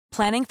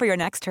Planning for your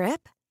next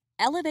trip?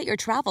 Elevate your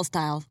travel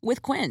style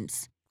with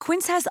Quince.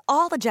 Quince has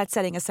all the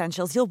jet-setting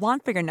essentials you'll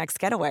want for your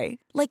next getaway,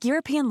 like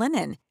European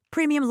linen,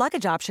 premium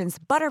luggage options,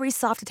 buttery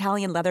soft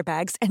Italian leather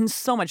bags, and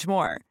so much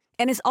more.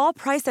 And is all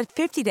priced at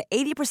 50 to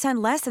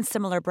 80% less than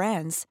similar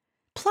brands.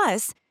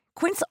 Plus,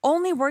 Quince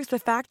only works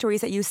with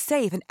factories that use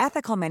safe and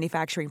ethical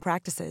manufacturing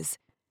practices.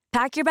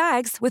 Pack your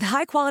bags with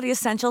high-quality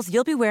essentials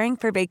you'll be wearing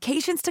for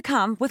vacations to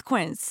come with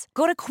Quince.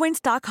 Go to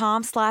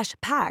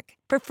quince.com/pack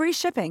for free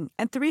shipping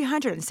and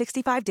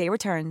 365-day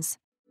returns.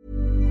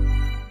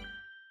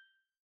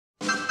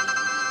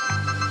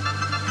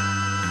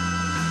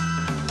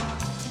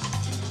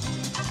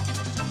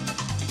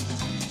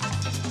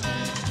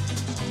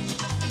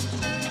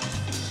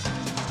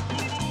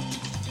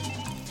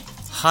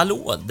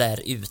 Hallå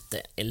där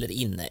ute eller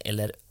inne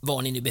eller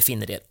var ni nu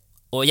befinner er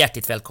och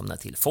hjärtligt välkomna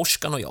till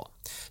Forskan och jag.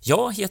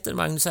 Jag heter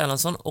Magnus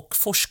Erlandsson och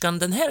forskaren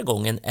den här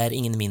gången är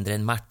ingen mindre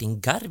än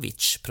Martin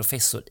Garvich,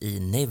 professor i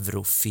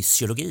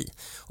neurofysiologi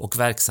och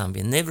verksam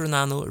vid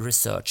Neuronano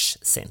Research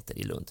Center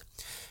i Lund.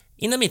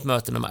 Innan mitt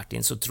möte med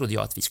Martin så trodde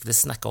jag att vi skulle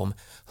snacka om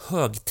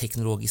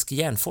högteknologisk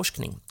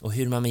hjärnforskning och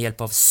hur man med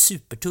hjälp av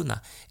supertunna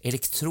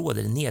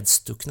elektroder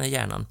nedstuckna i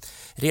hjärnan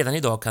redan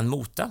idag kan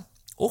mota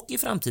och i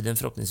framtiden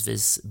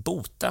förhoppningsvis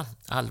bota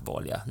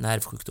allvarliga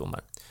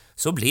nervsjukdomar.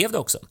 Så blev det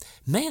också.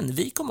 Men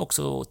vi kommer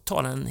också att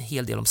tala en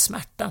hel del om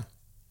smärta.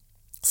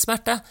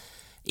 Smärta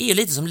är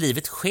lite som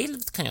livet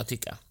självt kan jag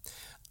tycka.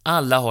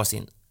 Alla har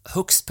sin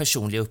högst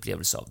personliga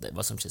upplevelse av det.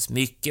 Vad som känns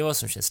mycket, vad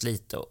som känns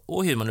lite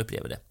och hur man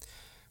upplever det.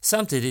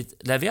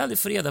 Samtidigt lär vi aldrig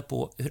få reda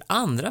på hur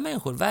andra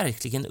människor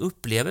verkligen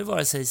upplever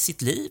vare sig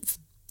sitt liv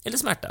eller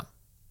smärta.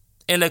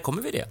 Eller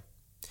kommer vi det?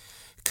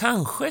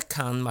 Kanske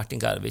kan Martin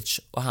Garvich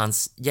och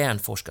hans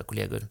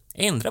hjärnforskarkollegor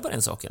ändra på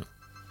den saken.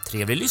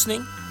 Trevlig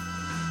lyssning!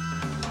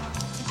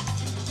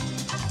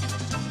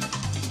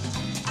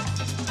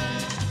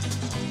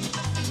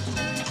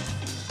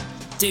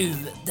 Du,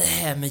 det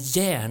här med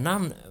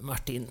hjärnan,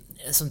 Martin,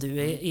 som du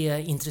är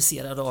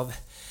intresserad av.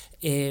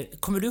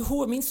 Kommer du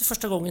ihåg, minns du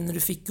första gången när du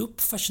fick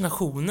upp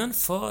fascinationen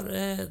för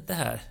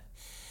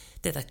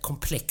detta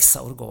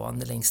komplexa organ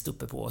längst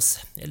uppe på oss?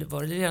 Eller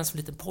var det redan som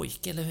liten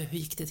pojke, eller hur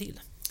gick det till?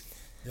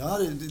 Ja,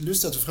 det är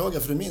lustigt att du frågar,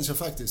 för det minns jag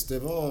faktiskt. Det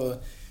var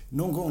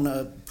någon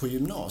gång på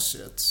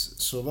gymnasiet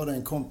så var det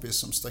en kompis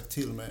som stack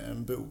till med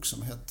en bok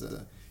som hette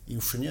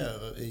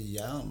Ingenjörer i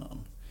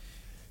hjärnan.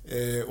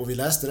 Och vi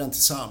läste den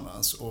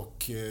tillsammans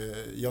och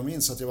jag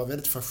minns att jag var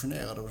väldigt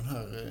fascinerad av den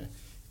här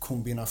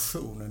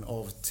kombinationen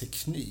av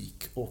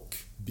teknik och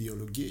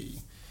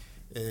biologi.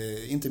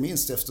 Inte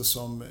minst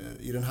eftersom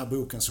i den här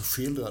boken så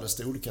skildrades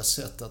det olika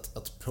sätt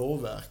att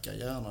påverka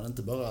hjärnan.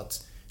 Inte bara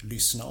att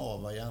lyssna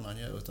av vad hjärnan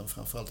gör utan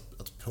framförallt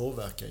att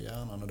påverka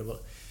hjärnan. Och det var,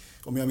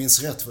 om jag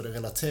minns rätt, var det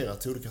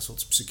relaterat till olika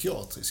sorts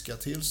psykiatriska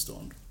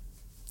tillstånd.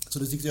 Så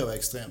det tyckte jag var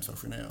extremt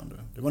fascinerande.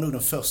 Det var nog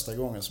den första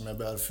gången som jag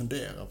började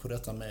fundera på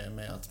detta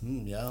med att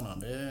hjärnan,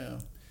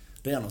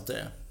 det är något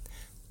det.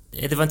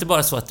 Det var inte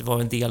bara så att det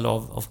var en del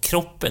av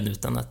kroppen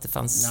utan att det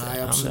fanns andra?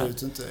 Nej,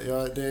 absolut inte.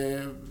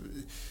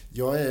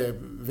 Jag är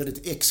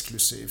väldigt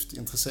exklusivt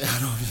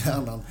intresserad av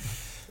hjärnan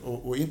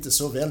och inte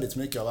så väldigt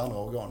mycket av andra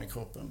organ i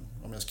kroppen,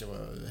 om jag ska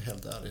vara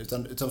helt ärlig.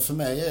 Utan för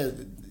mig är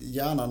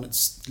hjärnan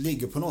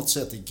ligger på något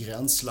sätt i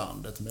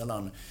gränslandet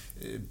mellan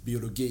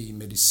biologi,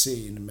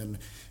 medicin,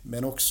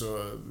 men också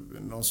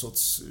någon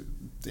sorts,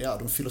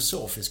 de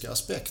filosofiska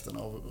aspekterna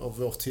av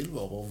vår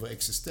tillvaro och vår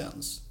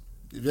existens.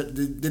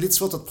 Det är lite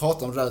svårt att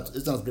prata om det där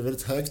utan att bli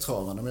väldigt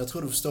högtravande, men jag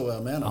tror du förstår vad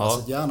jag menar. Ja.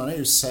 Alltså, hjärnan är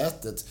ju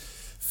sätet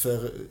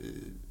för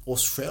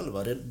oss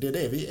själva, det är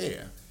det vi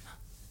är.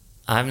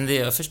 Nej, men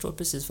jag förstår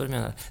precis vad du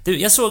menar. Du,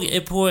 jag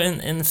såg på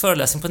en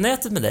föreläsning på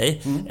nätet med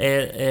dig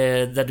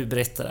där du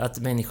berättar att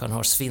människan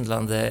har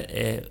svindlande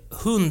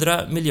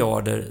 100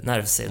 miljarder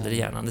nervceller i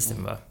hjärnan, det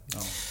stämmer va? Ja.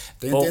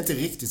 Det är inte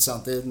riktigt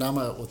sant, det är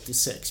närmare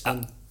 86,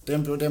 men det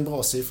är en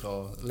bra siffra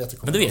och lätt att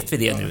komma. Men då vet vi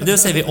det nu. Då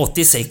säger vi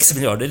 86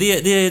 miljarder.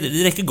 Det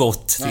räcker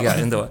gott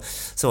ändå.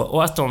 Så,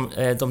 och att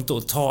de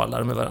då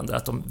talar med varandra.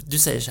 Att du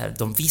säger så här,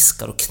 de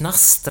viskar och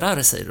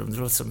knastrar, säger de. Det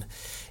låter som,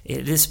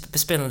 det är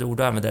spännande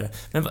ord att använda.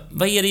 Men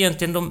vad är det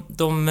egentligen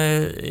de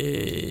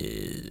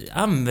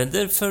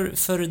använder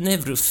för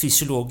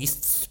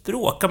neurofysiologiskt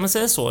språk? Kan man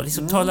säga så?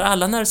 Liksom, talar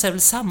alla nervceller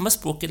samma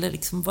språk? Eller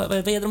liksom, vad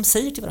är det de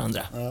säger till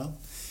varandra? Ja.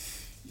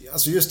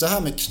 Alltså just det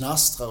här med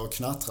knastra och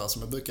knattra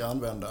som jag brukar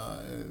använda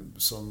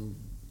som,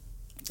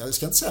 jag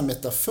ska inte säga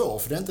metafor,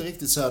 för det är inte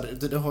riktigt så här,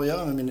 det har att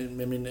göra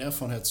med min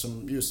erfarenhet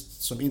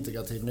som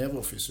integrativ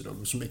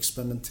neurofysiolog och som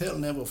experimentell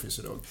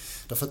neurofysiolog.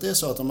 Därför att det är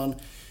så att om man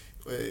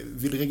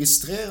vill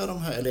registrera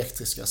de här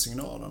elektriska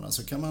signalerna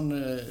så kan man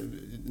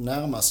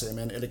närma sig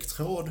med en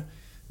elektrod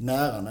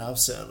nära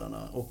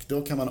nervcellerna och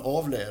då kan man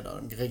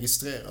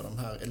registrera de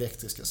här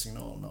elektriska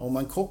signalerna. Om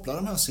man kopplar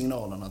de här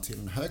signalerna till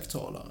en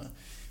högtalare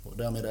och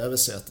därmed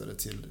översätter det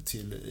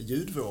till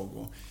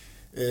ljudvågor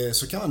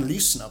så kan man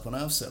lyssna på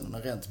nervcellerna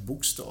rent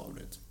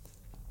bokstavligt.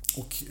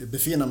 Och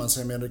befinner man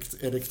sig med en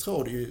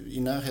elektrod i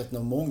närheten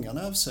av många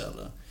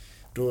nervceller,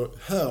 då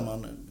hör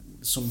man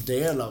som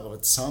delar av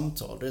ett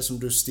samtal. Det är som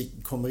du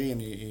kommer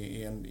in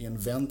i en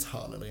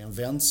vänthall eller i en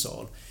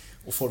väntsal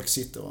och folk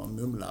sitter och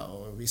mumlar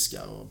och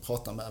viskar och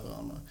pratar med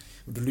varandra.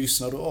 Och då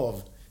lyssnar du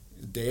av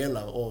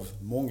delar av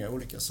många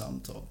olika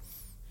samtal.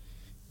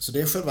 Så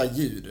det är själva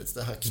ljudet,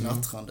 det här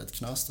knattrandet,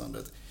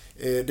 knastrandet.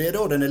 Det är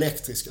då den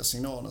elektriska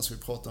signalen som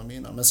vi pratade om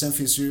innan. Men sen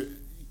finns ju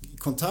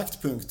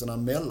kontaktpunkterna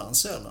mellan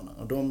cellerna.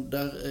 Och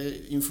där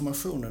är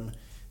informationen,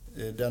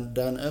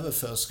 den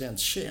överförs rent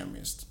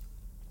kemiskt.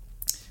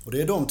 Och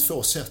det är de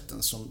två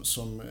sätten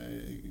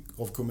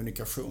av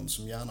kommunikation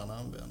som hjärnan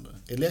använder.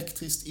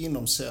 Elektriskt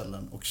inom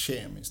cellen och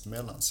kemiskt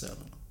mellan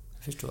cellerna.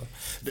 Jag förstår.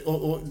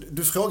 Och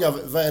du frågar,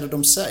 vad är det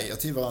de säger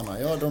till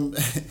varandra? Ja,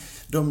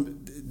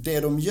 det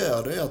de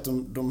gör det är att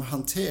de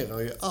hanterar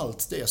ju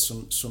allt det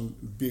som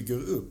bygger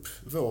upp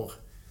vår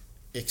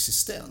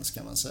existens,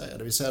 kan man säga.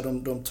 Det vill säga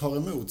de tar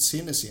emot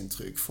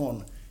sinnesintryck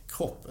från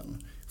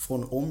kroppen,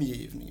 från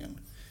omgivningen.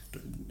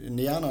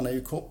 Hjärnan är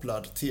ju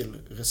kopplad till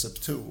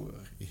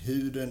receptorer i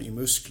huden, i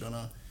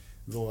musklerna,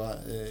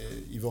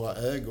 i våra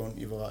ögon,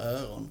 i våra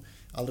öron.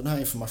 All den här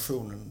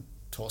informationen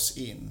tas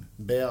in,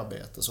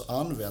 bearbetas och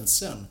används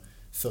sen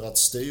för att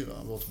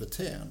styra vårt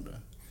beteende.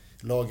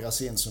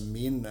 Lagras in som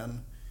minnen,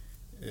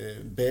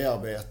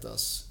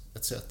 bearbetas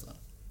etc.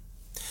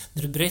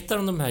 När du berättar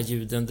om de här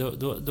ljuden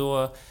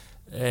då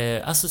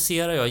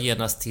associerar jag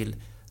genast till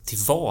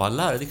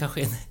valar. Det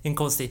kanske är en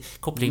konstig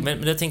koppling,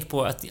 men jag tänker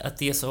på att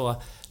det är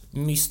så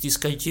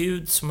mystiska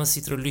ljud som man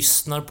sitter och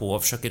lyssnar på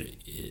och försöker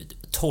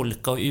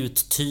tolka och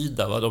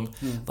uttyda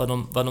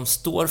vad de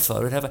står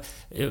för. Och det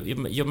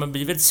här, man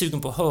blir väldigt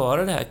sugen på att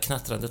höra det här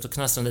knattrandet och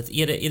knastrandet.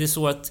 Är det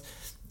så att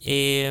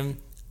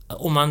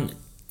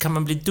kan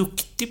man bli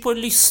duktig på att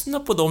lyssna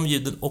på de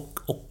ljuden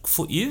och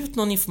få ut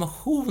någon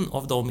information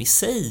av dem i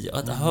sig?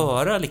 Att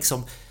höra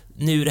liksom,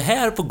 nu är det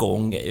här på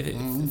gång.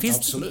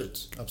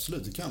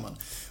 Absolut, det kan man.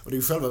 Och det är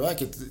ju själva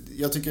verket,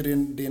 jag tycker det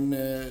är en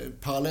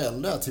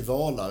parallell där till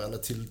valar eller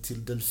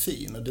till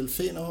delfiner.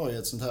 Delfiner har ju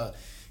ett sånt här,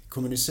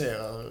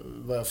 kommunicerar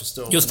vad jag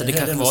förstår. Just det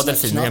kan vara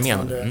delfiner jag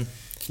menar.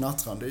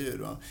 Knattrande ljud.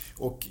 Va?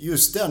 Och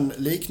just den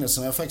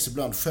liknelsen har jag faktiskt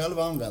ibland själv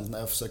använt när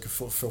jag försöker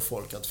få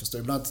folk att förstå.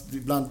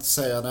 Ibland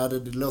säger jag,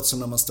 det låter som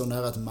när man står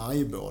nära ett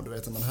majbål, du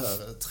vet när man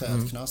hör ett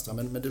träd knastra.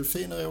 Men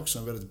delfiner är också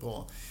en väldigt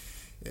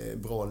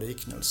bra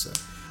liknelse.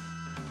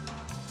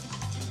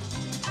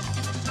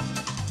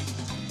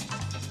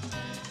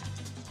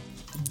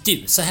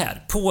 Du, så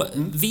här, på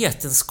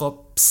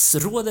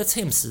Vetenskapsrådets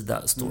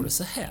hemsida står det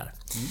så här.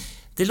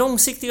 Det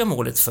långsiktiga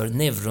målet för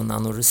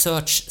Neuronano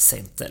Research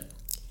Center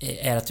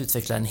är att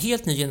utveckla en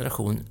helt ny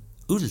generation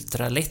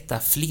ultralätta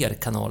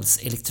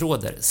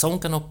flerkanalselektroder som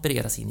kan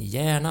opereras in i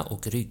hjärna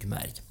och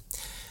ryggmärg.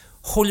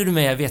 Håller du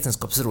med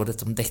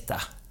Vetenskapsrådet om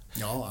detta?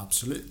 Ja,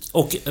 absolut.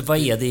 Och vad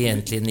är det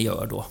egentligen ni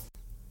gör då?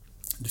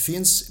 Det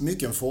finns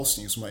mycket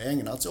forskning som har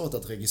ägnats åt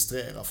att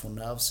registrera från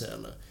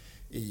nervceller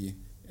i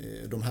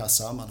de här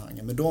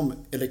sammanhangen. Men de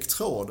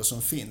elektroder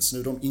som finns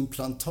nu, de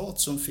implantat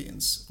som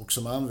finns och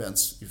som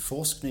används i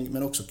forskning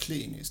men också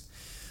kliniskt,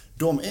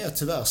 de är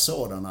tyvärr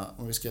sådana,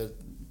 om vi ska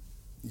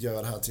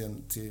göra det här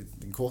till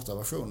den korta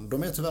versionen,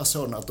 de är tyvärr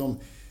sådana att de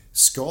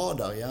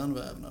skadar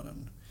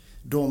hjärnvävnaden.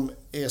 De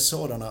är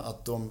sådana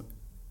att de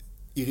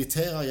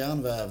irriterar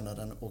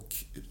hjärnvävnaden och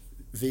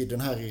vid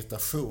den här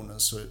irritationen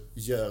så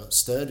gör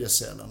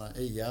stödjecellerna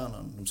i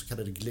hjärnan, de så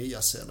kallade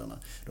gliacellerna,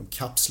 de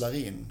kapslar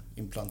in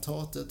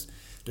implantatet.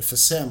 Det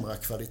försämrar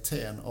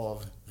kvaliteten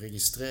av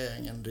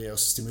registreringen, det gör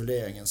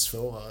stimuleringen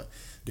svårare.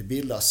 Det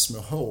bildas små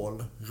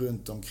hål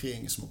runt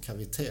omkring, små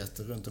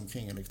kaviteter runt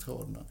omkring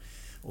elektroderna.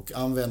 Och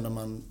använder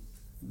man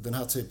den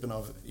här typen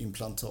av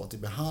implantat i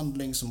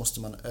behandling så måste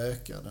man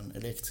öka den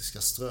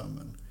elektriska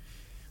strömmen.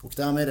 Och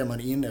därmed är man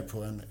inne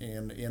på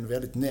en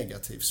väldigt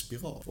negativ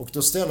spiral. Och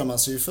då ställer man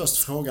sig ju först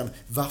frågan,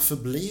 varför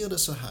blir det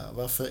så här?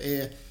 Varför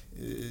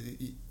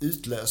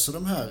utlöser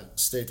de här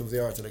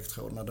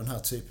state-of-the-art-elektroderna den här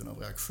typen av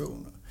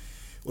reaktioner?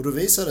 Och då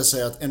visar det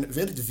sig att en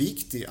väldigt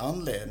viktig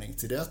anledning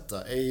till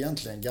detta är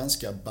egentligen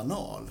ganska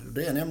banal.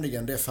 Det är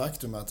nämligen det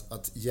faktum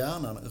att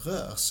hjärnan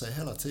rör sig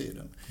hela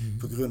tiden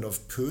på grund av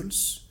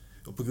puls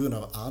och på grund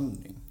av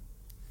andning.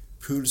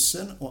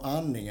 Pulsen och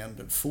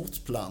andningen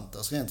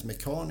fortplantas rent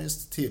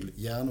mekaniskt till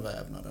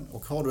hjärnvävnaden.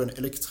 Och har du en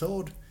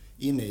elektrod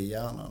inne i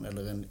hjärnan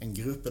eller en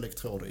grupp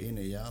elektroder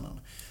inne i hjärnan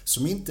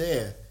som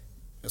inte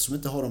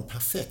har de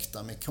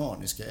perfekta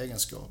mekaniska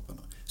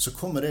egenskaperna, så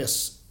kommer det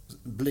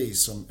bli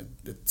som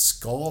ett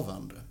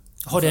skavande.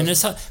 Har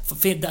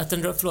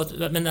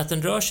den att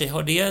den rör sig,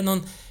 har det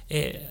någon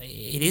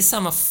är det i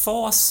samma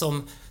fas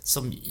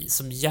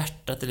som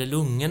hjärtat eller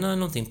lungorna eller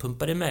någonting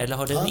pumpar det med, eller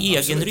har det en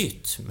egen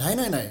rytm? Nej,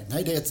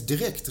 det är ett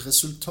direkt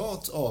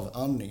resultat av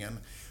andningen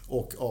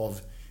och av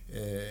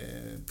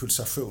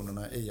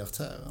pulsationerna i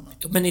artärerna.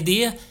 Men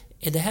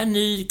är det här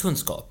ny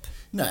kunskap?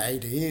 Nej,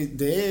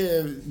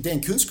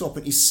 den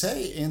kunskapen i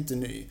sig är inte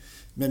ny.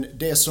 Men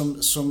det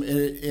som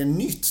är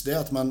nytt, det är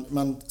att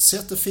man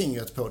sätter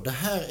fingret på det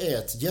här är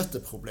ett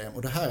jätteproblem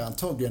och det här är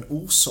antagligen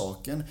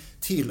orsaken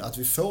till att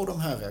vi får de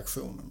här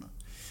reaktionerna.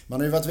 Man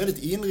har ju varit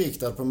väldigt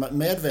inriktad på,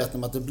 medveten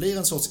om att det blir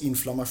en sorts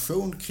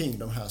inflammation kring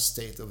de här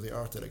state of the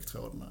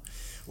art-elektroderna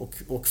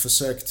och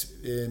försökt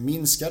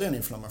minska den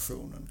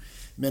inflammationen.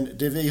 Men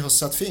det vi har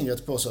satt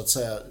fingret på, så att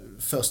säga,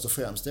 först och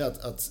främst är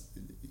att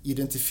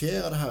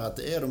identifiera det här, att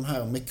det är de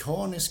här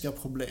mekaniska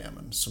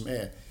problemen som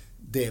är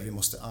det vi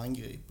måste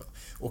angripa.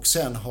 Och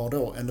sen har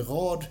då en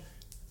rad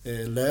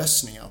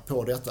lösningar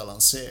på detta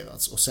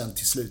lanserats och sen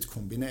till slut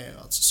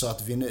kombinerats, så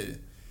att vi nu,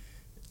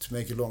 to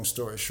make a long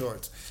story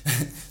short,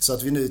 så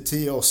att vi nu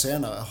 10 år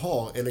senare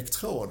har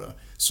elektroder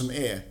som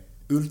är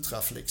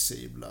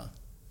ultraflexibla,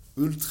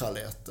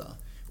 ultralätta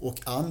och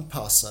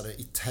anpassade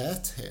i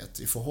täthet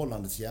i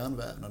förhållande till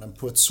hjärnvävnaden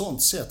på ett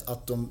sådant sätt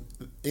att de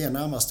är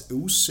närmast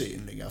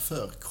osynliga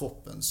för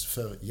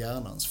för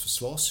hjärnans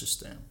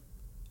försvarssystem.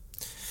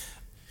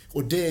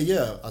 Och det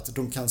gör att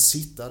de kan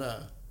sitta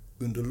där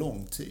under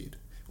lång tid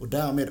och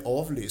därmed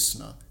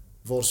avlyssna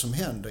vad som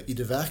händer i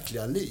det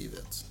verkliga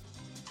livet.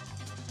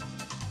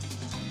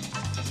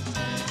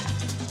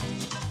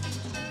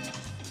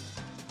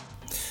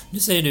 Nu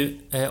säger du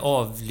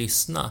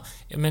avlyssna,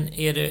 men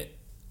är det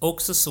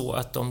också så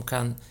att de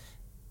kan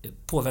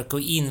påverka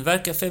och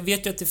inverka? För jag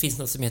vet ju att det finns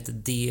något som heter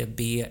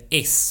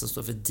DBS, som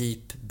står för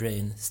Deep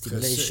Brain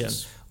Stimulation.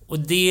 Precis. Och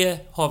det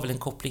har väl en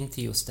koppling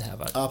till just det här,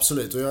 va?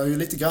 Absolut, och jag har ju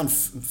lite grann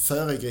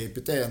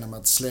föregripit det genom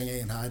att slänga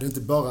in här. Det är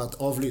inte bara att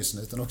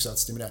avlyssna utan också att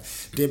stimulera.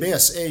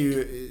 DBS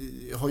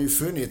har ju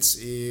funnits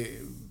i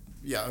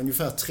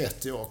ungefär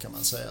 30 år, kan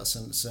man säga,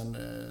 sen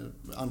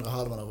andra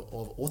halvan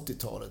av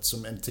 80-talet,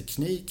 som en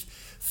teknik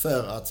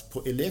för att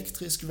på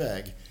elektrisk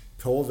väg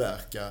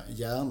påverka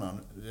hjärnan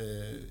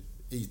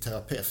i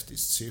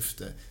terapeutiskt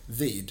syfte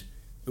vid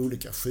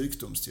olika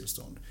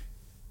sjukdomstillstånd.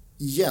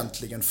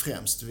 Egentligen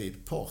främst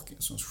vid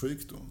Parkinsons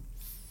sjukdom.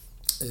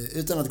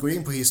 Utan att gå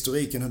in på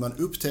historiken hur man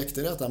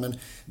upptäckte detta, men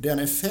den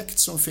effekt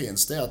som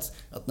finns, det är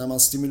att när man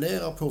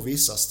stimulerar på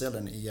vissa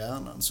ställen i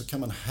hjärnan så kan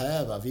man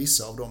häva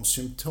vissa av de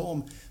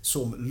symptom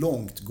som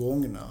långt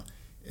gångna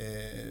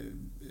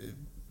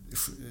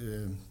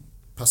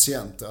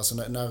patienter, alltså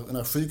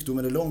när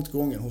sjukdomen är långt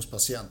gången hos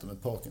patienter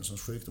med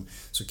Parkinsons sjukdom,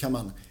 så kan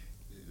man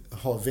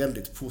ha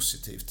väldigt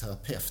positiv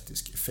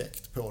terapeutisk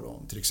effekt på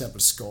dem, till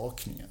exempel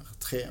skakningar,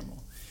 tremor.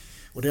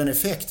 Och den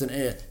effekten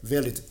är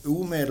väldigt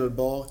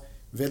omedelbar,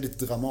 väldigt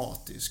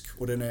dramatisk,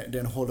 och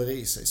den håller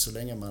i sig så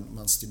länge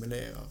man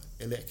stimulerar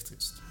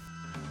elektriskt.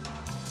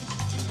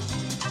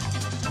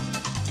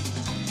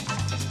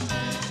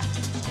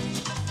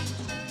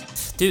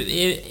 Du,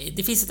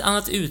 det finns ett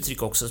annat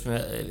uttryck också som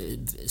jag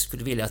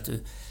skulle vilja att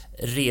du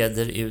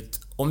reder ut.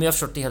 Om jag har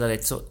förstått det hela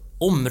rätt, så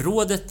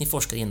området ni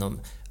forskar inom,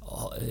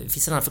 det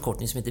finns en annan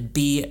förkortning som heter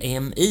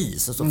BMI,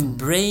 som står för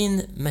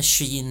Brain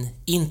Machine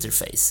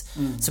Interface,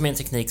 som är en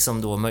teknik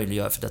som då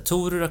möjliggör för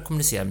datorer att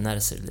kommunicera med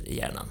nervceller i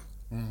hjärnan.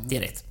 Det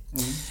är rätt.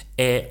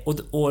 Och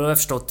jag har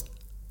förstått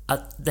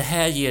att det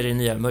här ger er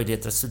nya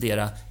möjligheter att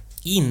studera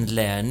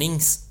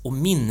inlärnings- och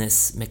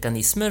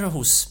minnesmekanismer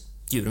hos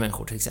djur och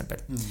människor till exempel.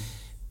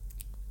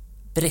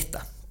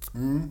 Berätta.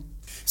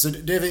 Så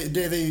det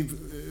vi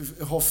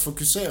har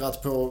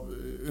fokuserat på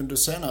under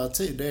senare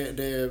tid, det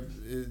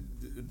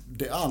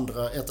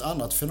är ett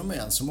annat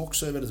fenomen som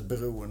också är väldigt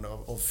beroende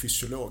av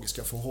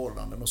fysiologiska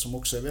förhållanden och som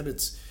också är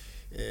väldigt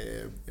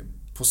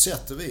på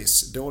sätt och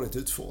vis dåligt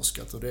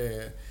utforskat, och det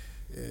är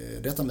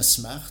detta med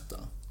smärta.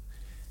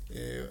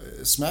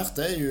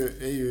 Smärta är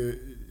ju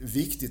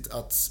viktigt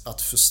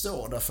att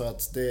förstå, därför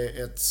att det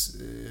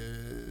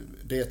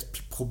är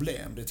ett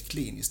problem, det är ett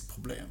kliniskt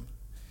problem.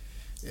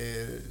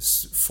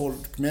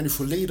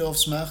 Människor lider av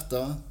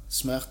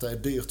smärta är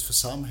dyrt för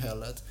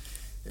samhället,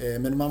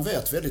 men man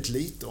vet väldigt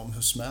lite om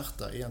hur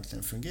smärta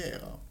egentligen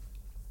fungerar.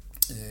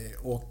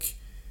 Och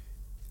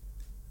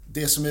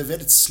det som är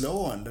väldigt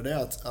slående, det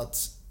är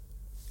att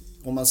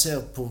om man ser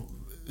på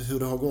hur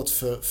det har gått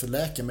för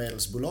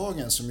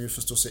läkemedelsbolagen, som ju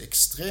förstås är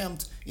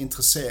extremt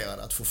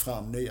intresserade att få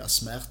fram nya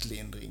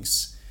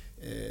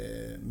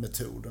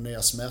smärtlindringsmetoder,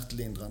 nya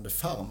smärtlindrande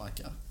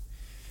farmaka.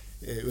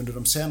 Under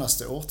de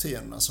senaste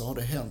årtiondena så har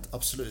det hänt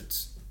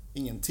absolut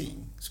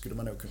ingenting, skulle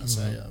man nog kunna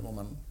säga, om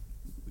man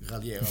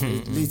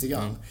raljerar lite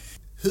grann.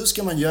 Hur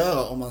ska man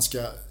göra om man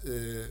ska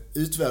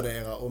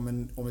utvärdera om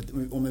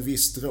en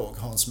viss drog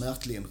har en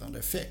smärtlindrande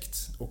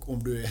effekt? Och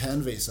om du är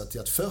hänvisad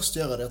till att först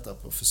göra detta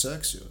på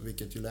försöksdjur,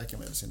 vilket ju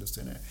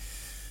läkemedelsindustrin är.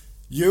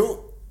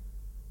 Jo,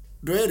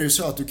 då är det ju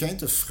så att du kan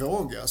inte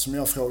fråga, som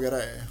jag frågar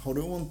dig, har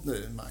du ont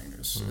nu,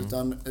 Magnus?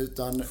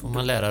 Utan får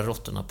man lära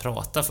råttorna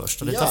prata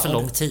först, och det tar för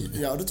lång tid.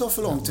 Ja, det tar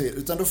för lång tid.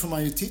 Utan då får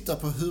man ju titta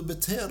på hur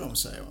beter de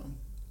sig.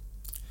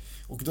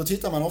 Och då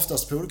tittar man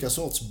oftast på olika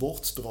sorts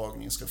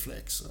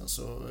bortdragningsreflexer.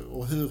 Alltså,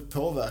 och hur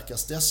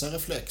påverkas dessa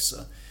reflexer?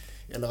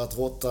 Eller att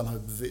råttan har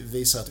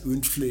visat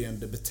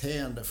undflyende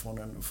beteende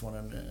från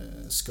en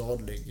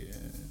skadlig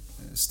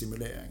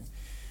stimulering.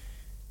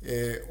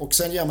 Och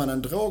sen ger man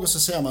en drog och så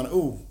ser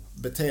man,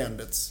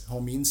 beteendet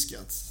har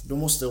minskat. Då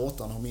måste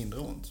råttan ha mindre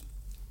ont.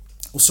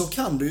 Och så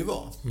kan det ju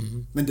vara.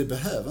 Men det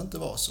behöver inte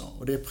vara så.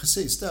 Och det är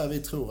precis där vi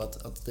tror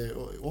att det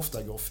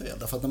ofta går fel.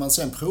 Därför att när man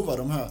sen provar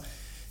de här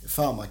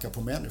farmaka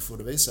på människor,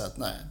 det visar att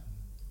nej,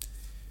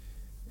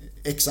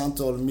 x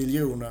antal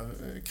miljoner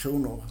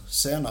kronor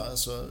senare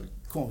så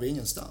kom vi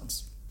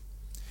ingenstans.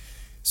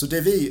 Så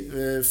det vi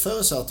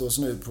förutsatte oss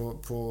nu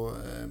på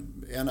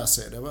NRC,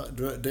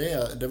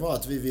 det var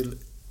att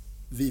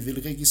vi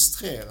vill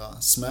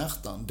registrera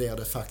smärtan där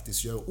det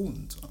faktiskt gör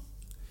ont.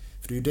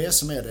 För det är ju det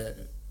som är det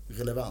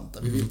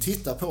relevanta. Vi vill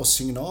titta på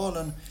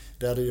signalen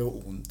där det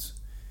gör ont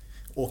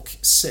och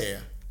se,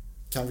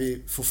 kan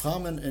vi få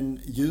fram en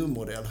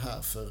djurmodell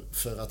här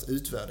för att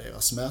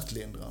utvärdera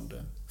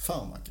smärtlindrande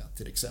farmaka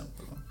till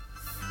exempel.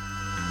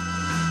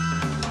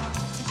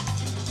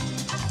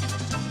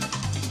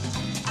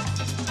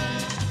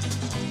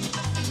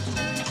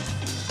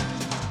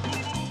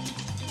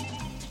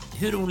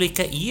 Hur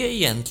olika är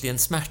egentligen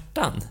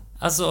smärtan?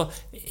 Alltså,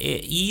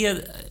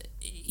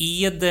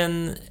 är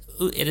den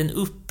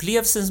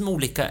upplevelsen som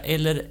olika,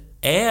 eller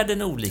är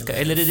den olika?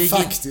 Eller är det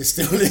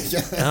faktiskt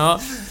olika?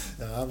 Ja.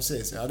 Ja,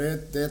 precis. Ja,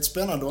 det är ett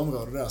spännande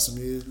område där som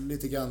ju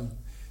lite grann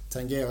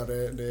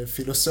tangerar det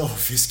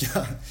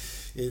filosofiska.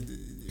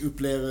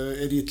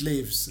 Är ditt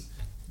liv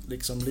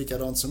liksom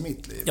likadant som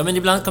mitt liv? Ja, men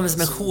ibland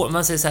kommer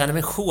man säger så här,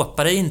 men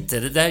shoppa dig inte,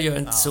 det där gör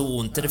inte så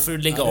ont, det får du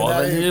lägga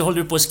av, nu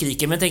håller du på och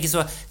skriker. Men jag tänker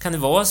så, kan det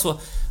vara så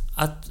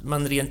att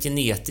man rent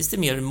genetiskt är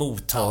mer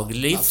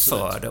mottaglig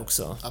för det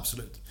också?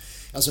 Absolut.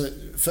 Alltså,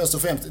 först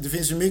och främst, det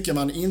finns ju mycket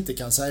man inte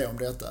kan säga om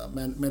detta,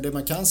 men det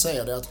man kan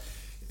säga är att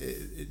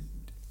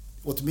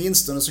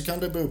åtminstone så kan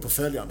det bero på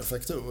följande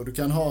faktorer. Du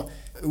kan ha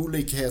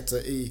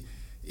olikheter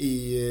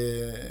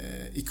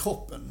i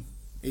kroppen,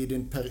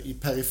 i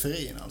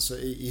periferin, alltså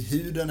i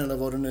huden eller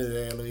vad det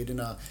nu är, eller i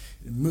dina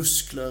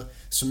muskler,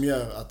 som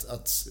gör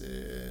att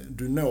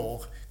du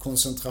når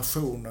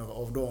koncentrationer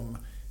av de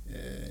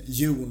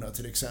joner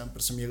till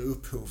exempel som ger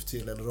upphov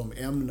till, eller de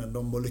ämnen,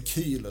 de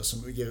molekyler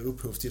som ger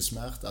upphov till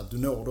smärta, att du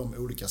når dem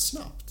olika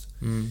snabbt.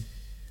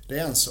 Det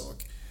är en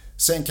sak.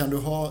 Sen kan du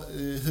ha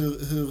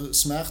hur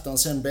smärtan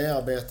sen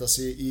bearbetas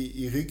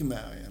i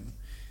ryggmärgen.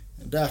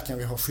 Där kan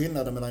vi ha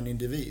skillnader mellan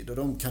individer.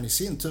 De kan i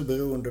sin tur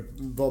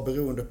vara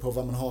beroende på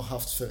vad man har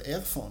haft för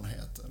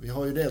erfarenheter. Vi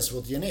har ju dels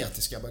vårt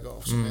genetiska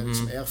bagage som är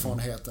liksom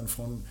erfarenheten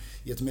från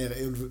i ett mer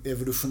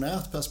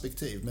evolutionärt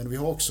perspektiv. Men vi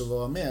har också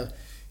våra mer,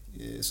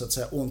 så att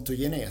säga,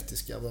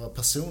 ontogenetiska, våra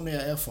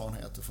personliga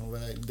erfarenheter.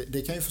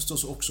 Det kan ju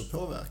förstås också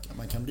påverka.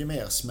 Man kan bli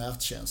mer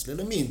smärtkänslig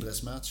eller mindre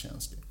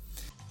smärtkänslig.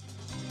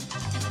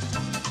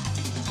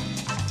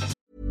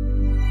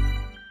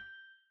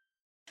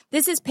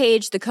 This is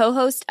Paige, the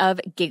co-host of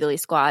Giggly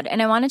Squad, and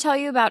I want to tell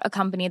you about a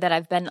company that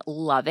I've been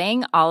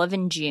loving, Olive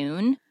 &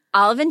 June.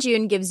 Olive &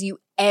 June gives you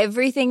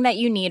everything that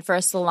you need for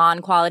a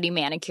salon-quality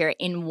manicure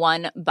in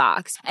one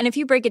box. And if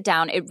you break it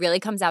down, it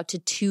really comes out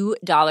to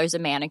 $2 a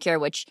manicure,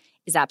 which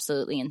is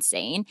absolutely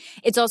insane.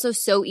 It's also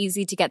so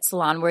easy to get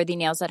salon-worthy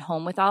nails at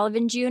home with Olive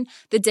 & June.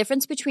 The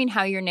difference between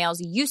how your nails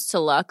used to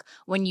look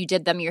when you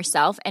did them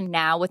yourself and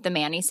now with the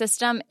Mani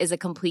system is a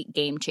complete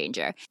game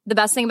changer. The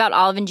best thing about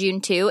Olive & June,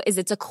 too, is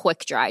it's a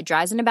quick dry.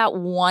 Dries in about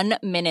 1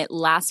 minute,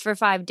 lasts for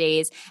 5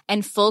 days,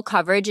 and full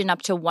coverage in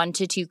up to 1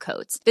 to 2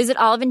 coats. Visit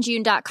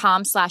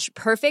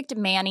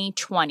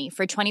oliveandjune.com/perfectmani20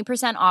 for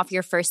 20% off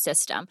your first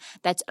system.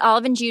 That's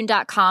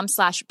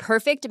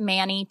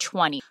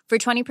oliveandjune.com/perfectmani20 for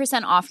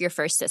 20% off your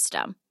first system.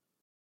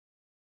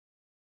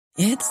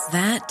 It's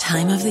that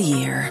time of the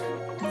year.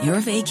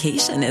 Your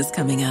vacation is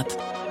coming up.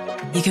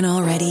 You can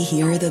already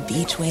hear the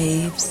beach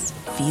waves,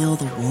 feel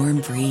the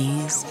warm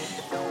breeze,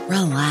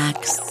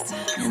 relax,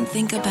 and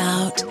think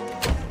about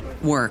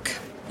work.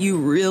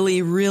 You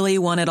really, really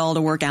want it all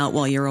to work out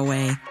while you're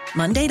away.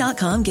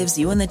 Monday.com gives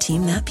you and the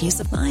team that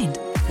peace of mind.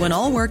 When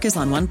all work is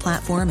on one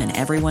platform and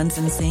everyone's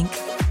in sync,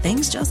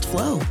 things just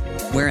flow.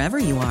 Wherever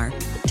you are,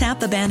 tap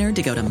the banner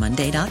to go to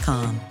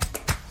Monday.com.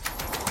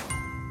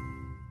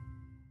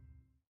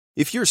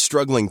 If you're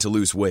struggling to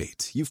lose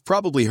weight, you've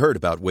probably heard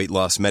about weight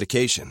loss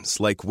medications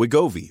like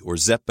Wegovy or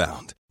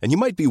Zepbound, and you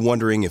might be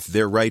wondering if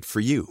they're right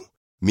for you.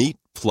 Meet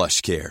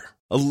PlushCare,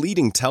 a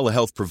leading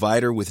telehealth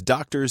provider with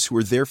doctors who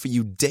are there for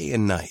you day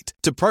and night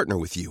to partner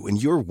with you in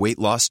your weight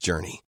loss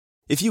journey.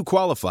 If you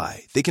qualify,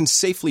 they can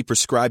safely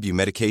prescribe you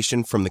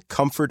medication from the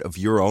comfort of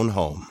your own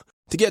home.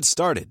 To get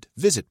started,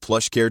 visit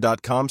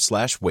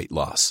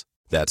plushcare.com/weightloss.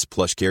 That's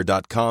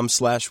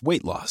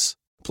plushcare.com/weightloss.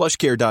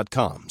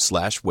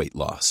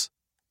 plushcare.com/weightloss.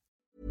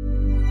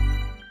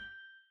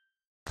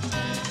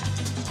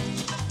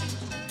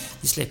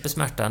 Vi släpper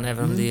smärtan,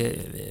 även om det är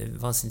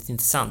vansinnigt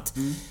intressant.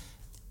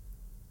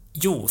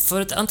 Jo,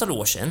 för ett antal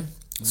år sedan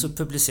så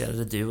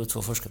publicerade du och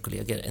 2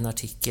 forskarkollegor en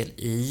artikel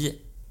i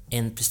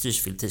en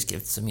prestigefylld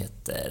tidskrift som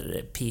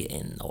heter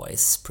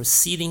PNAS,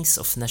 Proceedings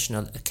of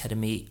National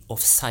Academy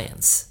of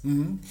Science.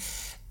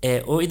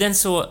 Och i den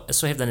så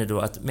hävdar ni då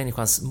att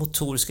människans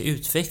motoriska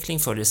utveckling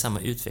följer samma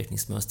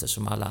utvecklingsmönster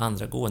som alla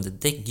andra gående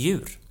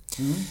däggdjur.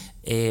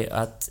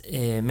 Att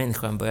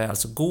människan börjar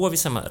alltså gå vid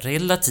samma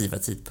relativa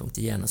tidpunkt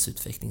i hjärnans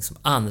utveckling som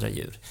andra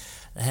djur.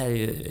 Det här är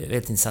ju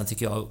väldigt intressant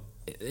tycker jag.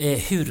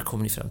 Hur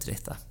kommer ni fram till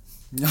detta?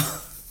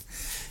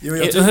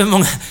 Hur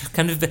många,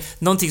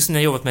 någonting som ni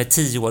har jobbat med i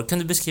 10 år, kan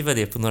du beskriva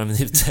det på några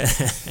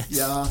minuter?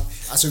 Ja,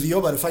 alltså vi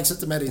jobbade faktiskt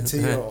inte med det i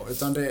 10 år,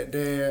 utan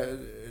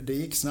det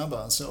gick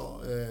snabbare än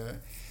så.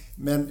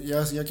 Men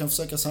jag kan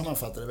försöka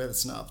sammanfatta det väldigt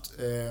snabbt.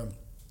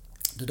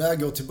 Det där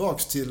går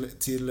tillbaks till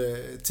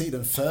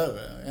tiden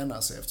före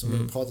NRC, eftersom vi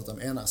har pratat om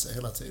NRC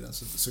hela tiden.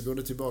 Så går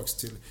det tillbaks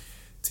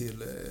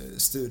till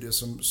studier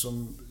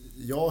som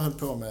jag höll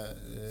på med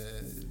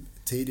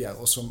tidigare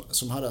och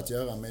som hade att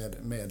göra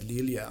med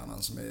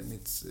lillhjärnan, som är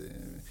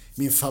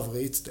min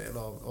favoritdel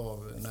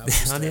av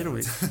nervsystemet. Ja, det är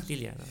roligt.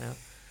 Lillhjärnan, ja.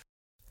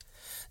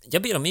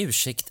 Jag ber om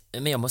ursäkt,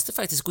 men jag måste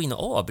faktiskt gå in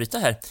och avbryta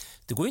här.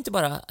 Det går ju inte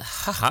bara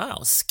haha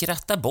och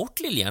skratta bort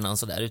lillhjärnan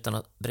så där utan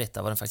att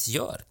berätta vad den faktiskt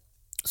gör.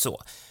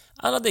 Så,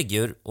 alla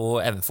däggdjur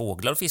och även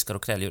fåglar och fiskar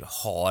och kräldjur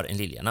har en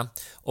lillhjärna,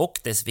 och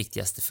dess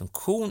viktigaste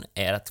funktion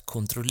är att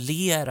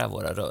kontrollera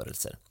våra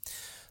rörelser.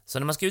 Så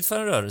när man ska utföra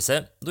en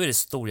rörelse, då är det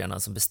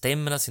storhjärnan som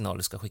bestämmer när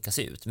signaler ska skickas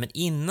ut. Men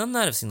innan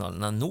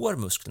nervsignalerna når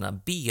musklerna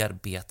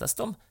bearbetas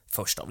de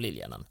först av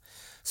lillhjärnan,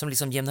 som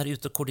liksom jämnar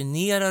ut och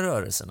koordinerar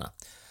rörelserna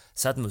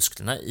så att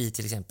musklerna i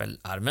till exempel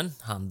armen,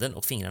 handen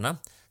och fingrarna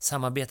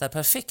samarbetar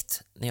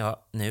perfekt när jag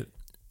nu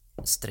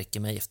sträcker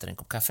mig efter en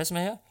kopp kaffe som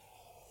jag gör.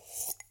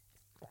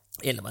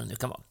 Eller vad det nu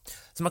kan vara.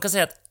 Så man kan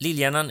säga att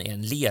lillhjärnan är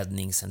en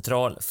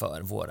ledningscentral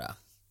för våra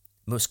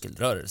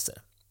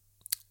muskelrörelser.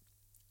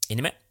 Är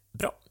ni med?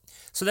 Bra.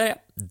 Så där,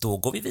 då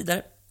går vi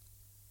vidare.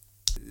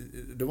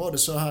 Då var det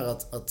så här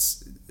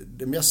att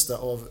det mesta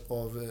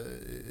av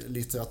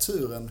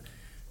litteraturen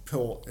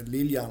på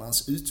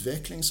lillhjärnans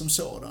utveckling som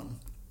sådan,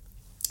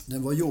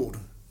 den var gjord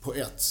på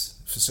ett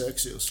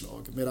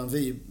försöksdjurslag, medan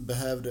vi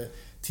behövde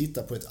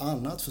titta på ett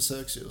annat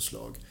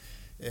försöksdjurslag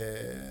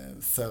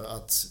för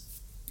att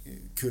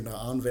kunna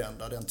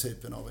använda den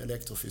typen av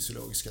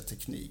elektrofysiologiska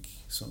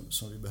teknik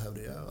som vi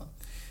behövde göra.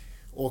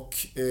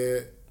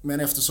 Men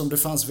eftersom det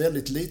fanns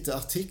väldigt lite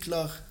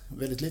artiklar,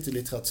 väldigt lite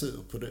litteratur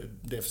på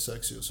det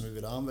försöksdjur som vi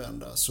ville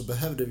använda, så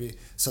behövde vi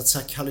så att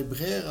säga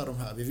kalibrera de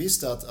här. Vi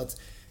visste att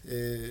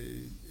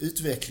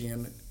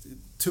utvecklingen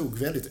tog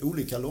väldigt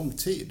olika lång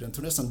tid. Den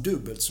tog nästan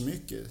dubbelt så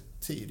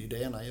mycket tid i det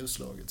ena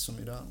djurslaget som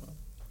i det andra.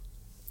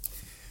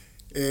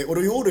 Och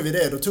då gjorde vi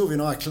det. Då tog vi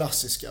några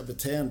klassiska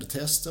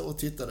beteendetester och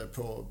tittade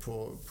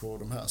på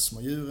de här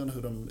små djuren,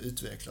 hur de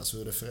utvecklas och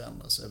hur det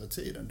förändras över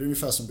tiden. Det är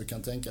ungefär som du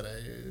kan tänka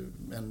dig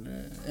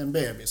en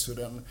bebis.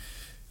 Hur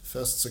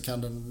först så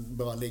kan den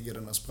bara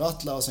ligga och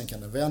sprattla, och sen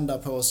kan den vända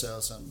på sig,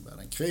 och sen börjar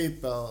den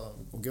krypa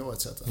och gå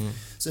etc.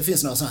 Så det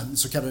finns några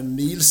så kallade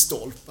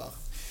milstolpar.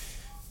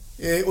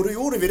 Och då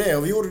gjorde vi det,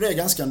 och vi gjorde det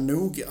ganska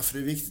noga, för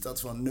det är viktigt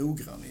att vara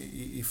noggrann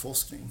i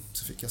forskning.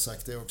 Så fick jag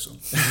sagt det också.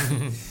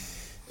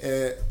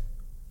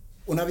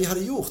 Och när vi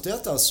hade gjort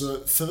detta, så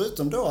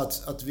förutom då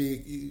att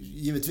vi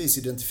givetvis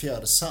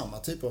identifierade samma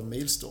typ av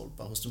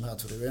milstolpar hos de här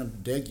två, det var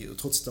en däggdjur,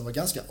 trots att de var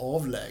ganska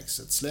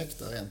avlägset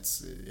släkta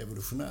rent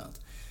evolutionärt,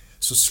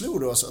 så slog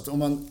det oss att om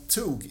man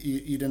tog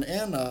i den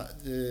ena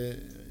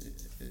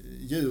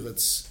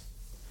djurets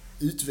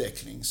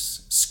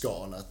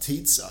utvecklingsskala,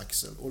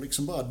 tidsaxel, och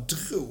liksom bara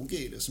drog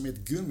i det som ett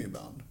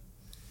gummiband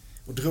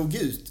och drog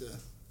ut det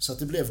så att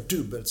det blev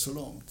dubbelt så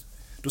långt,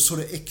 då såg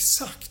det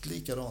exakt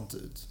likadant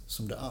ut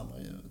som det andra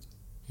djuret.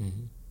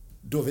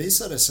 Då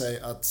visade det sig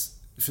att,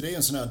 för det är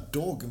en sån här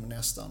dogm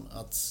nästan,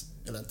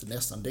 eller inte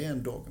nästan, det är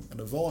en dogm,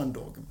 eller var en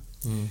dogm,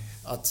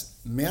 att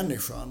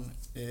människan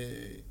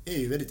är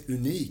ju väldigt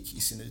unik i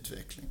sin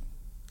utveckling.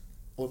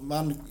 Och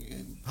man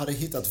hade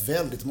hittat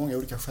väldigt många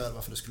olika skäl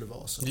varför det skulle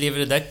vara så.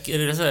 Lever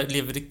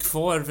det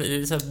kvar? Är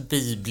det så här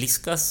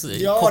bibliska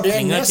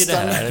kopplingar till det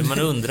här? Man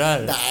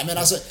undrar. Nej, men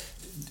alltså,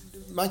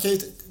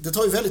 det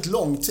tar ju väldigt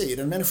lång tid.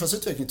 En människas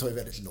utveckling tar ju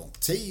väldigt lång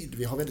tid.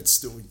 Vi har väldigt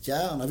stor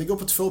hjärna. Vi går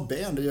på 2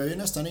 ben. Det gör ju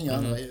nästan inga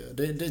andra.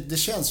 Det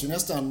känns ju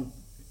nästan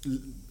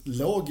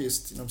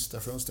logiskt, inom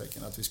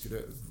citationstecken, att vi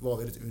skulle vara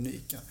väldigt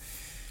unika.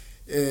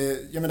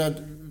 Jag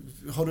menar,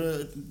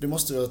 det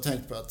måste du ha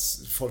tänkt på att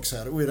folk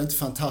säger, är det inte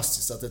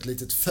fantastiskt att ett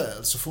litet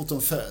föds, så fort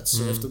de föds,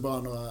 så efter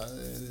bara några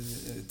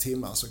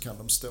timmar så kan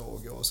de stå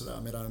och gå och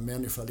sådär, medan en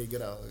människa ligger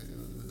där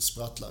och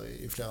sprattlar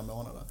i flera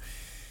månader.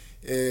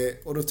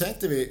 Och då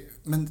tänkte vi,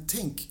 men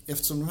tänk,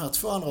 eftersom de här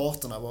 2 andra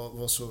arterna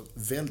var så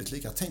väldigt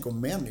lika, tänk om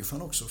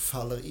människan också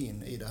faller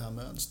in i det här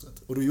mönstret.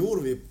 Och då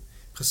gjorde vi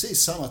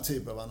precis samma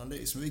typ av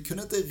analys, men vi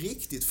kunde inte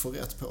riktigt få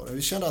rätt på det.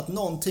 Vi kände att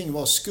någonting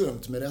var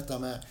skumt med detta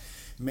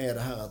med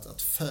det här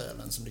att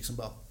fölen som liksom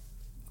bara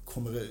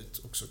kommer ut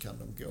och så kan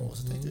de gå.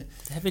 Så tänkte vi,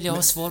 det här vill jag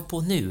ha svar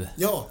på nu.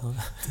 Ja,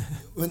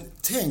 men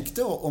tänk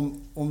då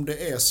om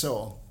det är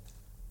så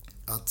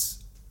att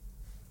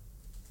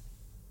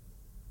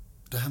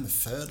det här med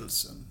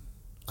födelsen,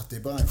 att det är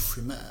bara en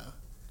chimär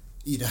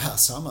i det här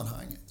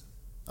sammanhanget.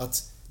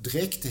 Att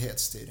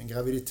dräktighetstiden,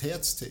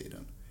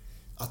 graviditetstiden,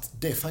 att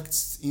det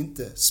faktiskt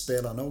inte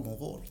spelar någon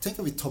roll. Tänk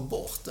om vi tar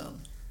bort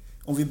den.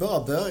 Om vi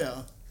bara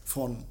börjar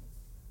från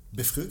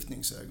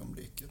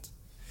befruktningsögonblicket.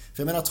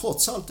 För jag menar,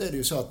 trots allt är det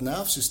ju så att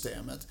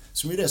nervsystemet,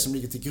 som är det som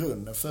ligger till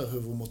grunden för hur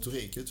vår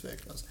motorik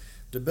utvecklas,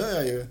 det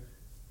börjar ju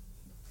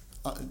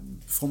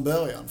från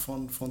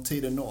början, från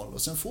tiden 0,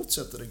 och sen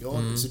fortsätter det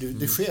gradvis. Så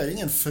det sker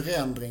ingen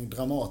förändring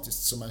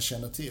dramatiskt som man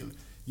känner till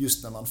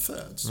just när man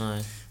föds.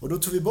 Nej. Och då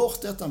tog vi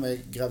bort detta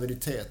med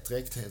graviditet,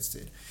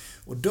 dräktighetstid.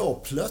 Och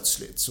då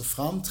plötsligt så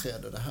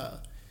framträdde det här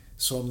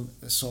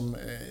som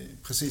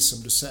precis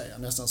som du säger,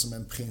 nästan som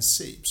en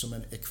princip, som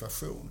en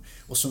ekvation.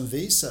 Och som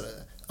visade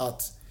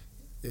att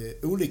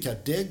olika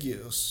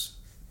däggdjurs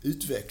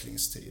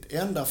utvecklingstid,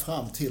 ända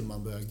fram till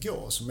man börjar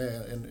gå, som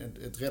är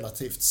ett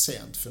relativt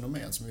sent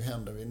fenomen som ju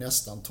händer vid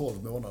nästan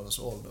 12 månaders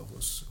ålder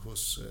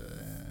hos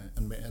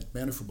ett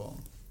människobarn.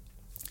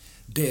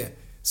 Det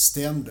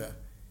stämde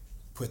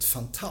på ett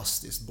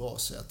fantastiskt bra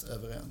sätt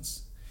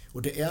överens.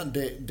 Och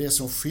det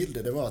som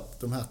skilde, det var att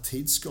de här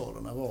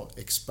tidsskalorna var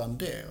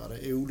expanderade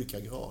i olika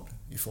grad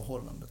i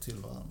förhållande till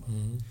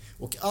varandra.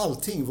 Och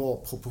allting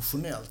var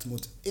proportionellt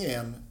mot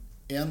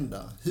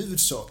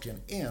huvudsakligen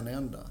en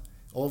enda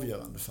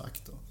avgörande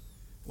faktor.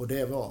 Och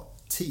det var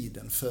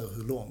tiden för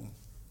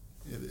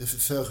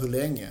hur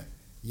länge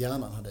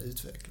hjärnan hade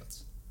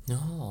utvecklats.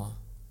 Ja.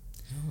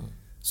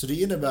 Så det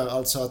innebär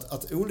alltså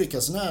att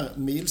olika sådana här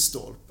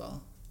milstolpar,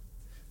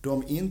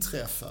 de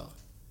inträffar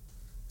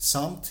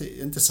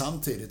inte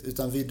samtidigt,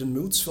 utan vid den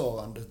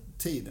motsvarande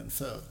tiden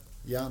för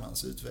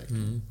hjärnans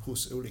utveckling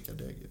hos olika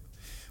däggdjur.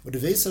 Och det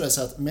visade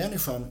sig att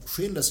människan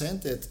skilde sig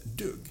inte ett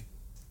dugg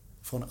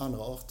från andra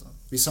arter.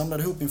 Vi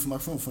samlade ihop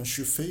information från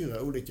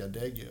 24 olika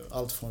däggdjur,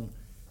 allt från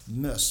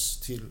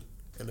möss till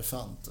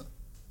elefanter.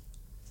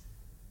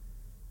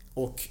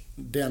 Och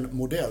den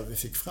modell vi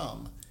fick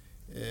fram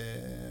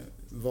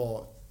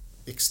var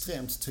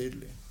extremt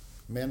tydlig.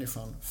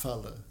 Människan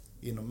faller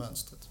inom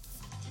mönstret.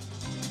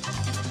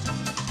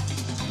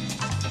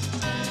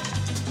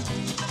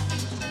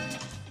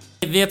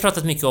 Vi har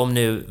pratat mycket om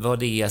nu vad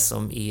det är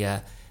som är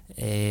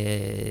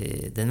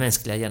den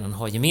mänskliga hjärnan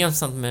har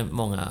gemensamt med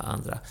många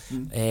andra.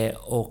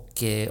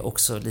 Och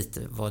också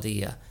lite vad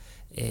det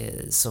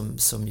är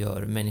som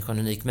gör människan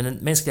unik. Men den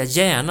mänskliga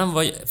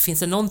hjärnan, finns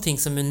det någonting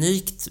som är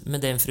unikt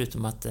med den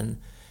förutom att den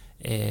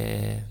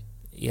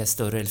är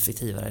större eller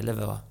effektivare?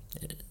 Eller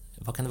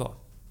vad kan det vara?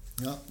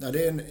 Ja,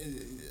 det är en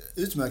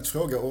utmärkt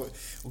fråga,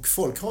 och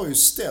folk har ju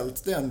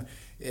ställt den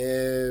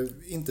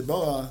inte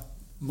bara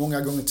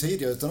många gånger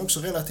tidigare utan också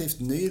relativt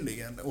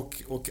nyligen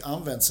och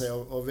använt sig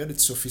av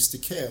väldigt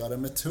sofistikerade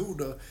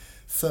metoder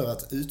för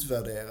att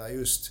utvärdera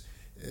just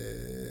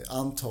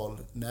antal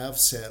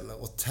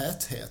nervceller och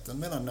tätheten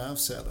mellan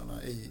nervcellerna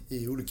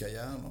i olika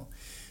hjärnor.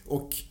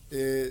 Och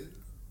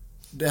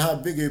det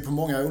här bygger ju på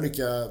många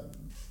olika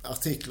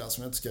artiklar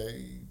som jag inte ska...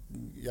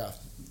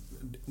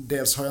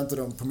 Dels har jag inte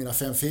dem på mina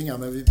 5 fingrar,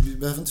 men vi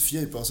behöver inte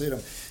fördjupa oss i dem.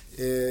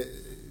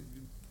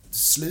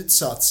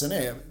 Slutsatsen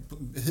är,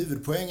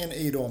 huvudpoängen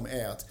i dem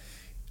är att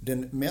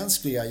den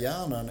mänskliga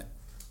hjärnan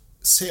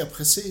ser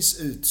precis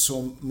ut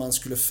som man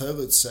skulle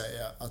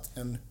förutsäga att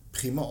en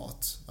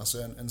primat,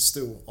 alltså en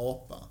stor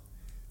apa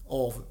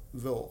av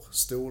vår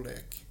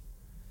storlek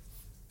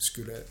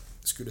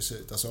skulle se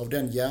ut. Alltså av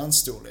den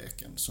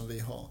hjärnstorleken som vi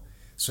har,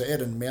 så är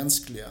den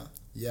mänskliga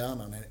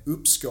hjärnan en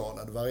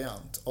uppskalad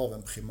variant av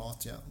en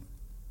primathjärna.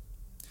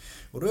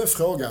 Och då är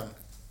frågan,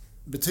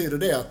 betyder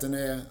det att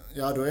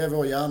då är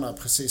vår hjärna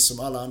precis som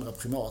alla andra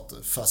primater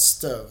fast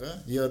större?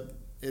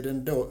 Är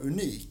den då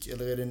unik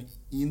eller är den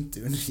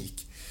inte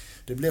unik?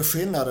 Det blir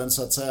skillnaden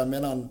så att säga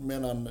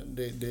mellan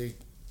det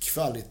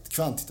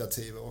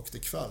kvantitativa och det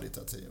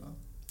kvalitativa.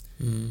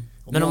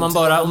 Men om man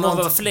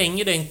bara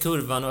förlänger den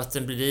kurvan och att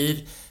den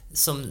blir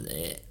som,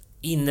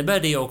 innebär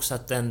det också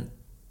att den,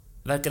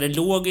 verkar det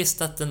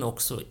logiskt att den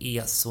också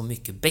är så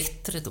mycket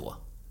bättre då?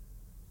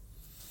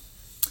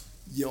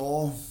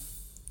 Ja.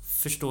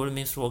 Förstår du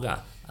min fråga?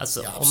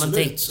 Alltså, ja, om man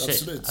tänker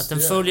sig att den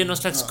följer någon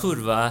slags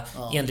kurva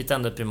enligt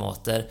andra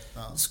primater,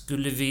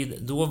 skulle vi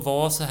då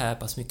vara så här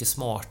pass mycket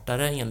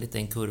smartare enligt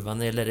den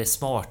kurvan, eller är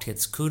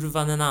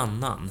smarthetskurvan en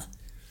annan?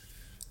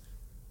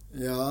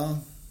 Ja,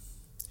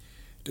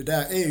 det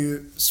där är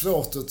ju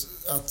svårt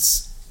att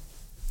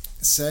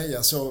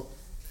säga så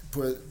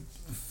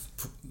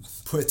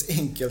på ett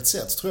enkelt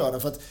sätt, tror jag.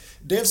 Därför att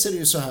dels är det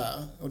ju så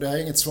här, och det här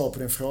är inget svar på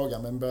din fråga,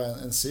 men bara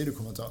en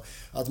sidokommentar,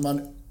 att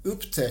man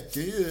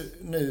upptäcker ju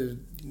nu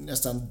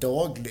nästan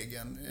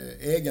dagligen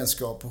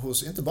egenskaper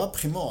hos inte bara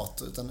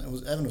primater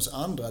utan även hos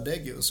andra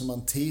däggdjur som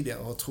man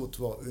tidigare har trott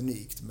var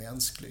unikt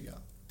mänskliga.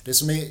 Det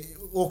som är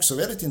också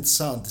väldigt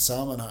intressant i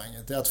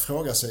sammanhanget är att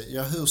fråga sig,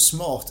 hur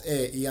smart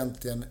är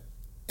egentligen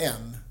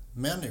en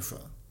människa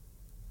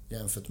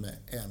jämfört med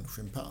en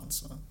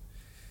schimpans?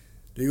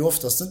 Det är ju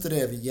oftast inte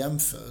det vi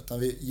jämför, utan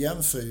vi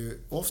jämför ju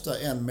ofta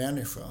en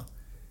människa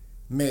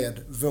med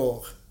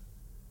vår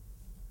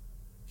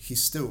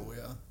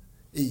historia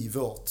i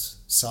vårt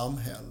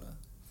samhälle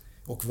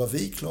och vad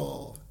vi klarar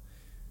av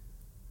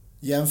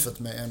jämfört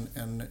med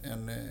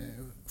en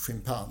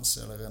schimpans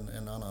eller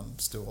en annan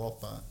stor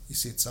apa i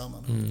sitt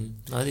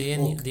sammanhang. Ja,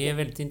 det är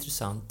väldigt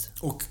intressant.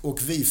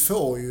 Och vi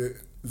får ju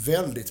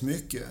väldigt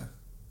mycket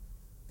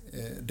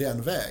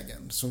den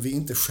vägen som vi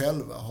inte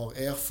själva har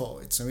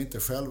erfarit, som vi inte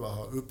själva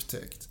har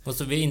upptäckt. Och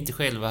som vi inte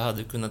själva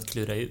hade kunnat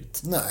klura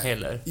ut. Nej,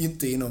 heller.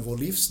 Inte inom vår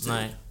livstid.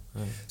 Nej.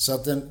 Så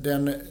att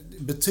den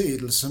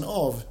betydelsen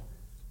av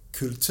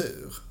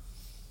kultur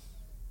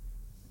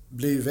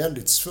blir ju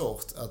väldigt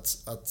svårt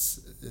att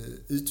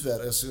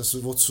utvärdera.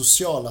 Alltså vårt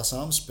sociala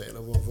samspel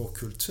och vår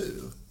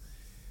kultur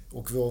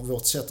och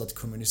vårt sätt att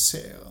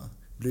kommunicera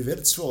blir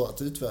väldigt svårt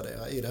att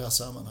utvärdera i det här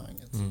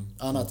sammanhanget.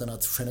 Annat än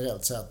att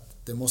generellt säga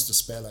att det måste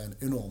spela en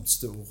enormt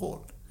stor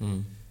roll.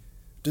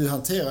 Du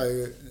hanterar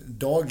ju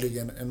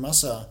dagligen en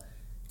massa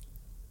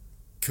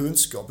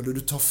kunskap, eller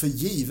du tar för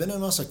given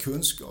en massa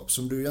kunskap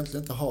som du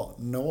egentligen inte har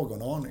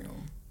någon aning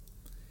om.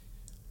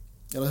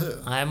 Eller hur?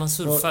 Nej, man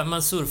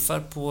surfar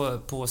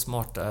på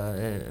smarta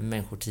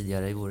människor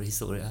tidigare i vår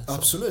historia. Så.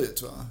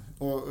 Absolut, va?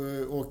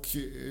 Och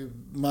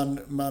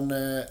man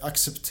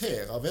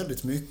accepterar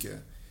väldigt mycket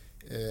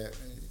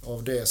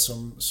av det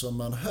som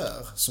man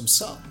hör som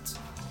sant.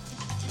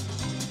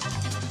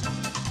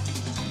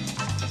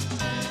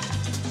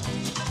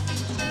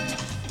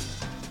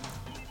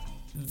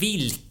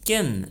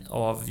 Vilken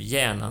av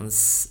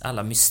hjärnans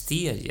alla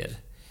mysterier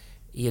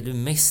är du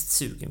mest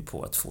sugen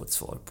på att få ett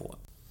svar på?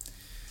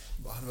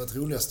 Vad hade varit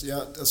roligast?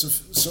 Ja, alltså,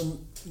 som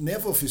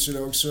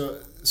neurofysiolog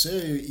så är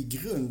jag ju i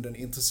grunden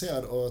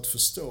intresserad av att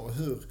förstå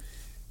hur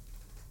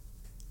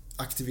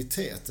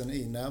aktiviteten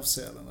i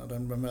nervcellerna,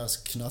 den här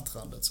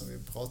knattrandet som vi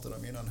pratade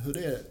om innan, hur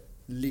det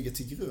ligger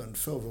till grund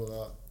för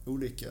våra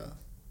olika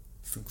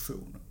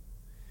funktioner.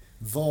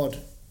 Vad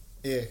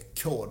är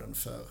koden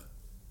för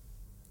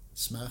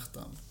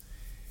smärtan?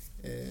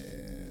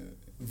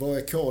 Vad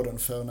är koden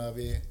för när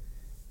vi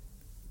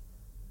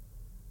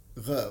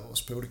rör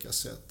oss på olika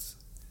sätt?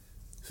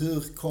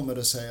 Hur kommer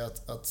det sig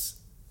att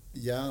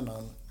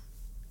hjärnan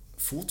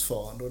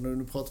fortfarande, och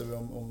nu pratar vi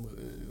om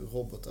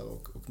robotar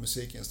och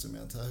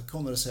musikinstrument här, hur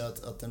kommer det sig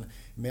att den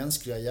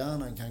mänskliga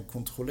hjärnan kan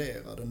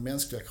kontrollera den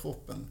mänskliga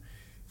kroppen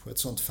på ett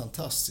sånt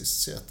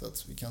fantastiskt sätt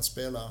att vi kan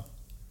spela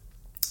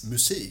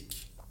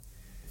musik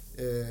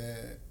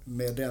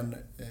med den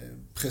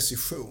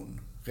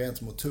precision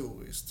rent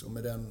motoriskt och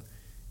med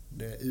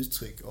det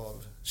uttryck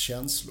av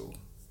känslor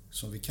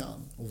som vi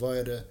kan. Och vad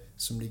är det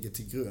som ligger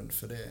till grund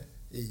för det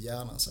i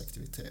hjärnans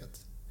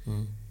aktivitet?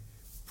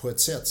 På ett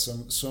sätt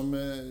som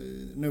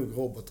nog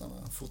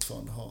robotarna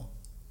fortfarande har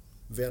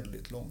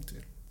väldigt långt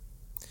till.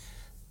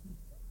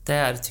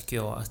 Där tycker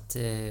jag att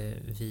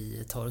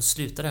vi tar och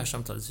slutar det här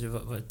samtalet. Så det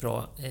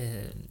var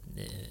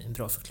en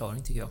bra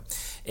förklaring, tycker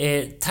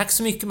jag. Tack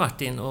så mycket,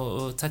 Martin,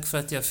 och tack för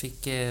att jag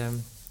fick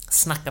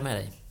snacka med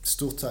dig.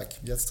 Stort tack,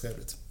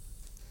 jättetrevligt.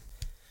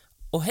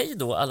 Och hej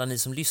då alla ni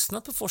som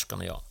lyssnat på Forskan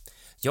och jag.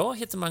 Jag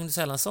heter Magnus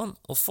Erlandsson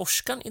och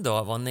forskaren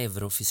idag var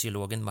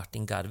neurofysiologen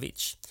Martin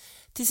Garvich.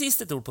 Till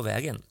sist ett ord på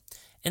vägen.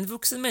 En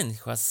vuxen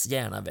människas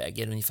hjärna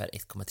väger ungefär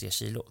 1,3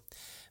 kilo.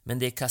 Men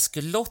det är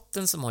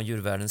kaskelotten som har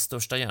djurvärldens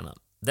största hjärna.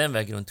 Den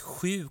väger runt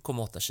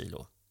 7,8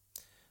 kilo.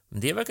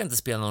 Men det verkar inte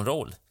spela någon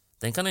roll.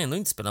 Den kan ändå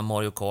inte spela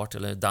Mario Kart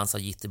eller dansa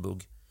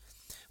jitterbug.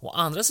 Å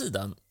andra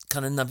sidan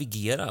kan den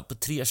navigera på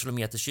 3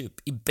 kilometers djup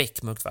i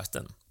bäckmörkt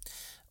vatten.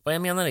 Vad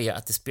jag menar är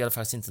att det spelar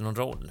faktiskt inte någon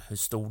roll hur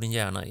stor din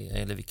hjärna är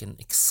eller vilken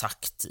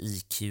exakt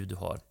IQ du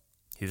har.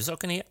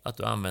 Huvudsaken är att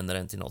du använder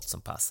den till något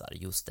som passar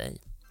just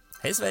dig.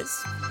 Hej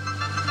svejs!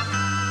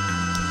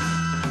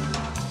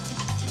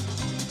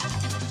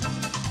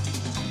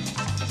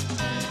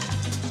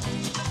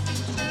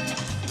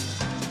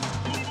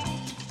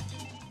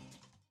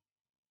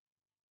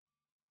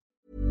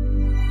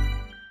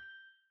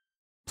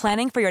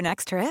 Planning for your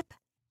next trip?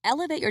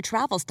 Elevate your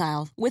travel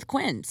style with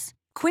Quince.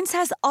 Quince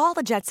has all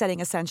the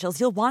jet-setting essentials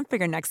you'll want for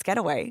your next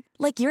getaway,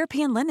 like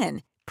European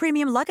linen,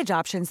 premium luggage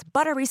options,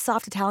 buttery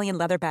soft Italian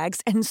leather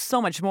bags, and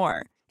so much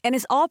more. And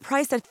is all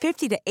priced at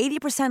 50 to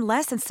 80%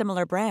 less than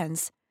similar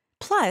brands.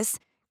 Plus,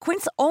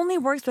 Quince only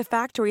works with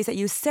factories that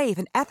use safe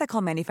and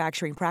ethical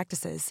manufacturing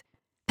practices.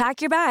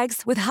 Pack your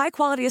bags with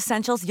high-quality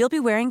essentials you'll be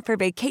wearing for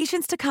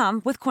vacations to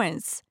come with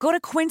Quince. Go to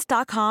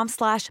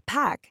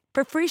quince.com/pack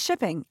for free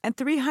shipping and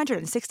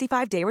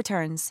 365-day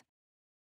returns.